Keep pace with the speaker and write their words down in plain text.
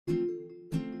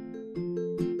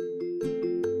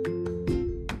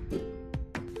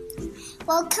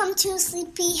Welcome to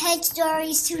Sleepyhead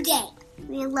Stories today.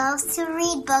 We love to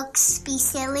read books, be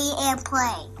silly, and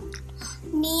play.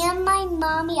 Me and my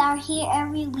mommy are here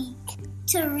every week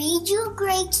to read you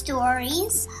great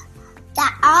stories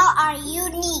that all are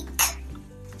unique.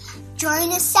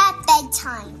 Join us at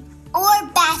bedtime, or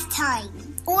bath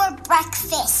time, or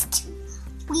breakfast.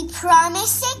 We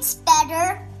promise it's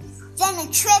better than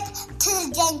a trip to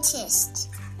the dentist.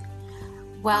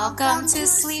 Welcome to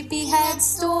Sleepyhead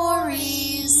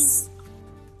Stories.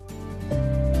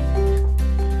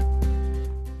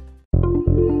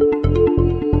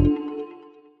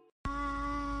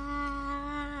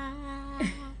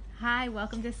 Hi,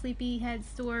 welcome to Sleepyhead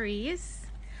Stories.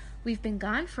 We've been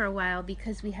gone for a while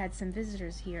because we had some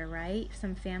visitors here, right?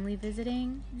 Some family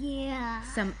visiting. Yeah.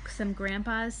 Some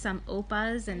grandpas, some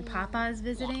opas, and papas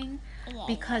visiting. Yeah.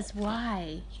 Because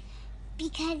why?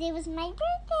 Because it was my birthday.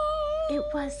 It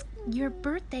was your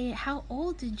birthday. How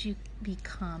old did you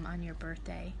become on your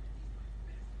birthday?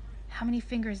 How many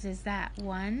fingers is that?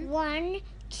 1? 1,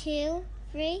 2,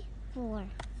 3, 4.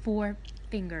 4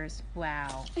 fingers.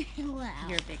 Wow. Wow.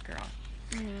 You're a big girl.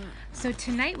 So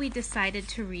tonight we decided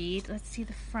to read, let's see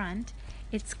the front.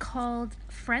 It's called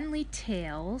Friendly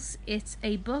Tales. It's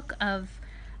a book of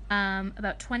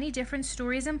about 20 different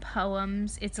stories and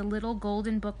poems. It's a little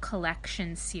golden book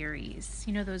collection series.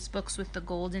 You know those books with the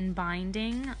golden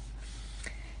binding?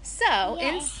 So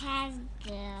it has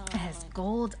gold. It has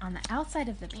gold on the outside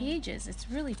of the pages.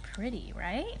 It's really pretty,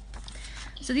 right?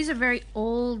 So these are very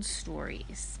old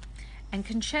stories. And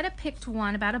Conchetta picked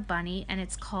one about a bunny, and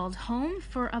it's called Home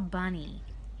for a Bunny.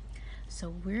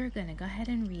 So we're going to go ahead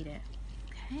and read it.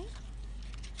 Okay?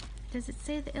 Does it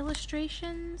say the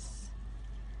illustrations?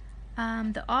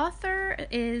 The author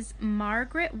is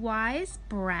Margaret Wise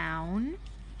Brown.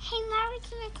 Hey,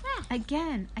 Margaret's in the class.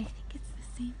 Again, I think it's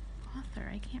the same author.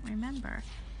 I can't remember.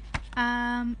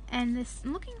 And this,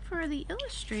 I'm looking for the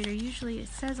illustrator. Usually it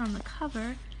says on the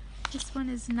cover. This one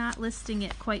is not listing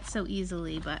it quite so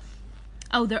easily, but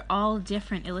oh, they're all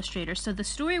different illustrators. So the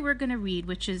story we're going to read,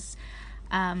 which is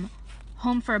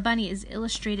Home for a Bunny, is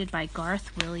illustrated by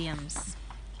Garth Williams.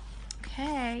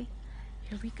 Okay,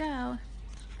 here we go.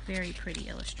 Very pretty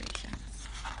illustrations.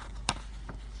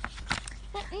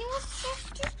 But what's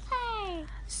this part?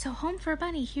 So Home for a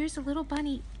Bunny, here's a little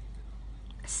bunny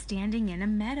standing in a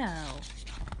meadow.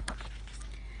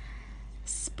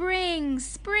 Spring,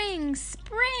 spring,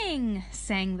 spring,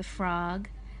 sang the frog.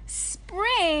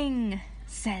 Spring,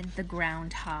 said the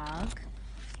groundhog.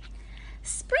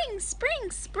 Spring,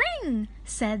 spring, spring,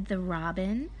 said the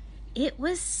robin. It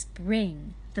was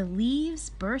spring. The leaves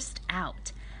burst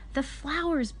out. The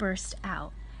flowers burst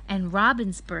out, and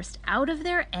robins burst out of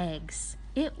their eggs.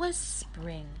 It was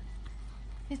spring.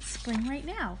 It's spring right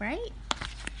now, right?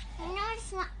 No,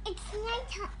 it's not. It's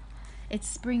nighttime. It's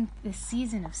spring, the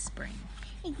season of spring.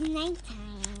 It's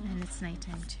nighttime. And it's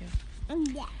nighttime too.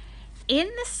 Yeah. In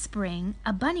the spring,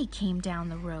 a bunny came down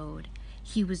the road.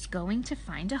 He was going to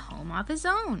find a home of his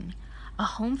own. A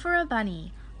home for a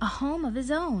bunny, a home of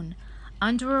his own.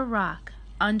 Under a rock,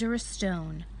 under a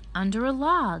stone, under a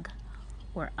log,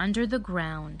 or under the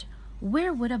ground.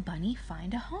 Where would a bunny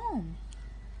find a home?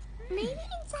 Maybe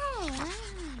it's I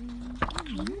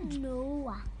don't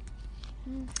know.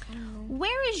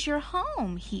 Where is your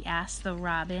home? He asked the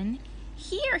robin.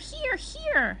 Here, here,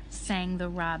 here, sang the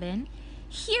robin.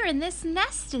 Here in this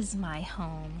nest is my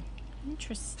home.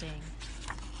 Interesting.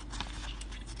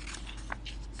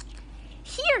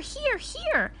 Here, here,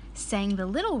 here, sang the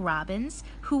little robins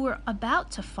who were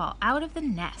about to fall out of the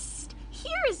nest.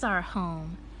 Here is our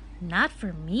home. Not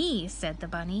for me, said the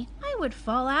bunny. I would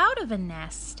fall out of a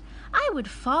nest. I would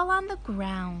fall on the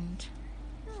ground.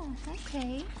 Oh,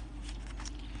 okay.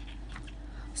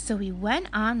 So he went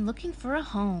on looking for a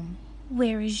home.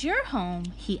 Where is your home?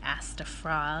 He asked a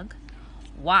frog.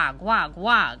 Wog, wog,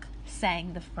 wog,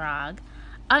 sang the frog.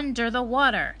 Under the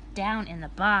water, down in the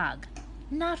bog.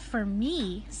 Not for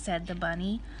me, said the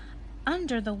bunny.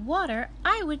 Under the water,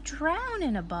 I would drown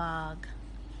in a bog.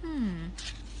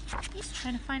 He's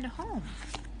trying to find a home.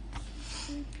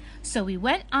 So he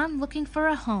went on looking for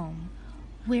a home.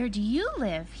 Where do you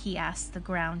live? He asked the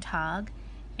groundhog.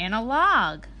 In a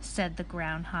log, said the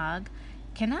groundhog.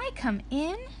 Can I come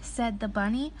in? Said the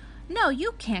bunny. No,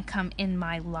 you can't come in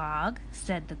my log,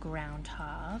 said the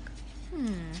groundhog.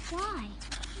 Why?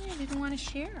 I didn't want to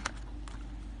share.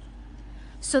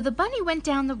 So the bunny went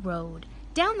down the road.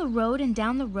 Down the road and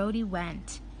down the road he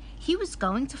went. He was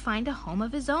going to find a home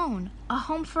of his own, a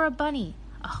home for a bunny,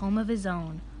 a home of his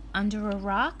own, under a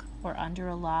rock or under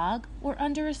a log or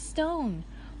under a stone.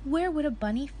 Where would a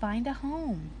bunny find a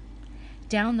home?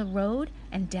 Down the road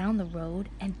and down the road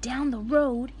and down the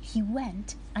road he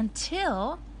went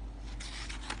until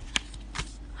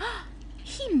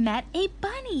he met a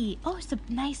bunny. Oh, it's a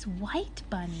nice white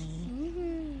bunny.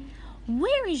 Mm-hmm.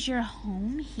 Where is your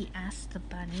home? He asked the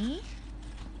bunny.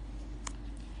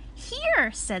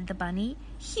 Here, said the bunny.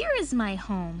 Here is my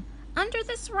home. Under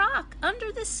this rock,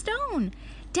 under this stone,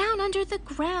 down under the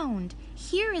ground.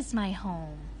 Here is my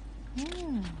home.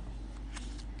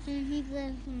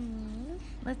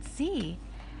 Let's see.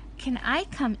 Can I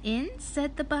come in?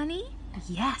 Said the bunny.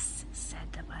 Yes,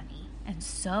 said the bunny. And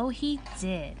so he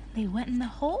did. They went in the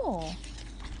hole.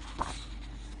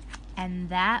 And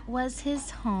that was his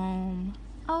home.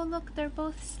 Oh, look, they're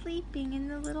both sleeping in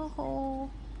the little hole.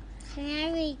 Can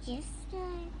I read this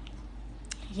one?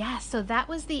 Yeah, so that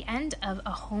was the end of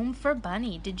A Home for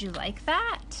Bunny. Did you like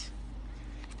that?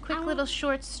 Quick little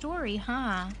short story,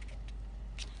 huh?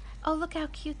 Oh, look how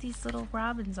cute these little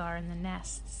robins are in the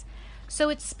nests. So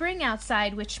it's spring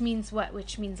outside, which means what?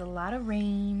 Which means a lot of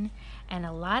rain and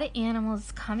a lot of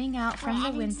animals coming out from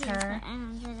the winter.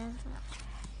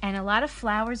 And a lot of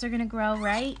flowers are going to grow,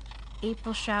 right?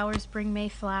 April showers bring May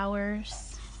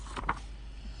flowers.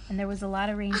 And there was a lot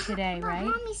of rain today, right?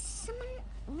 Mommy, someone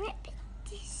ripped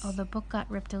this. Oh, the book got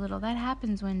ripped a little. That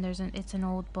happens when it's an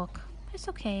old book. It's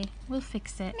okay. We'll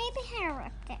fix it. Maybe I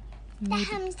ripped it. Maybe.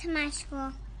 That happens to my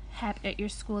school. At your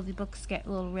school, the books get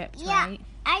a little ripped, yeah, right?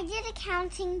 I did a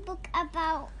counting book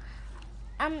about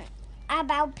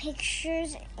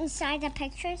pictures inside the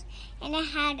pictures, and it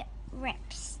had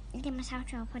rips. They must have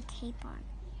to put tape on.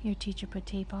 Your teacher put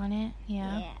tape on it?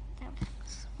 Yeah. Yeah.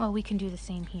 Well, we can do the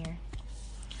same here.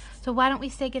 So why don't we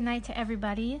say goodnight to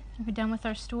everybody? We're done with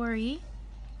our story.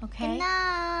 Okay? Good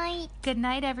night. Good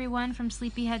night, everyone, from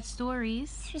Sleepyhead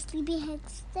Stories. For Sleepyhead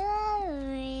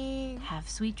Stories. Have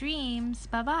sweet dreams.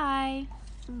 Bye-bye.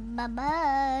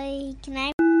 Bye-bye. Can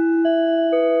I...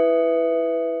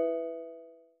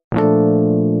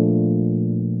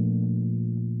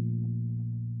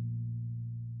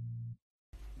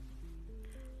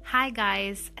 Hi,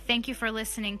 guys. Thank you for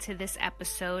listening to this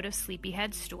episode of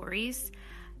Sleepyhead Stories.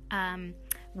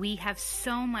 We have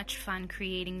so much fun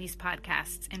creating these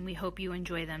podcasts, and we hope you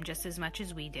enjoy them just as much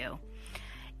as we do.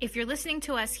 If you're listening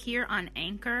to us here on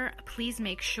Anchor, please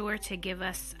make sure to give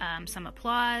us some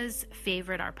applause,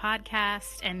 favorite our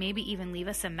podcast, and maybe even leave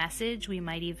us a message. We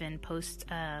might even post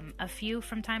a few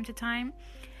from time to time.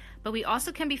 But we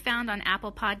also can be found on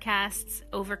Apple Podcasts,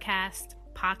 Overcast,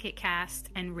 Pocket Cast,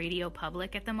 and Radio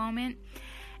Public at the moment.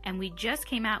 And we just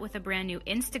came out with a brand new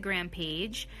Instagram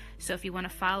page. So if you want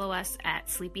to follow us at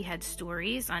Sleepyhead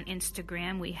Stories on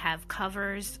Instagram, we have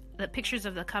covers, the pictures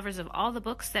of the covers of all the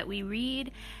books that we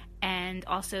read, and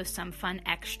also some fun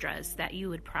extras that you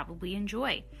would probably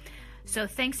enjoy. So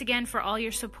thanks again for all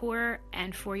your support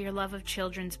and for your love of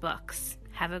children's books.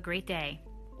 Have a great day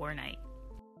or night.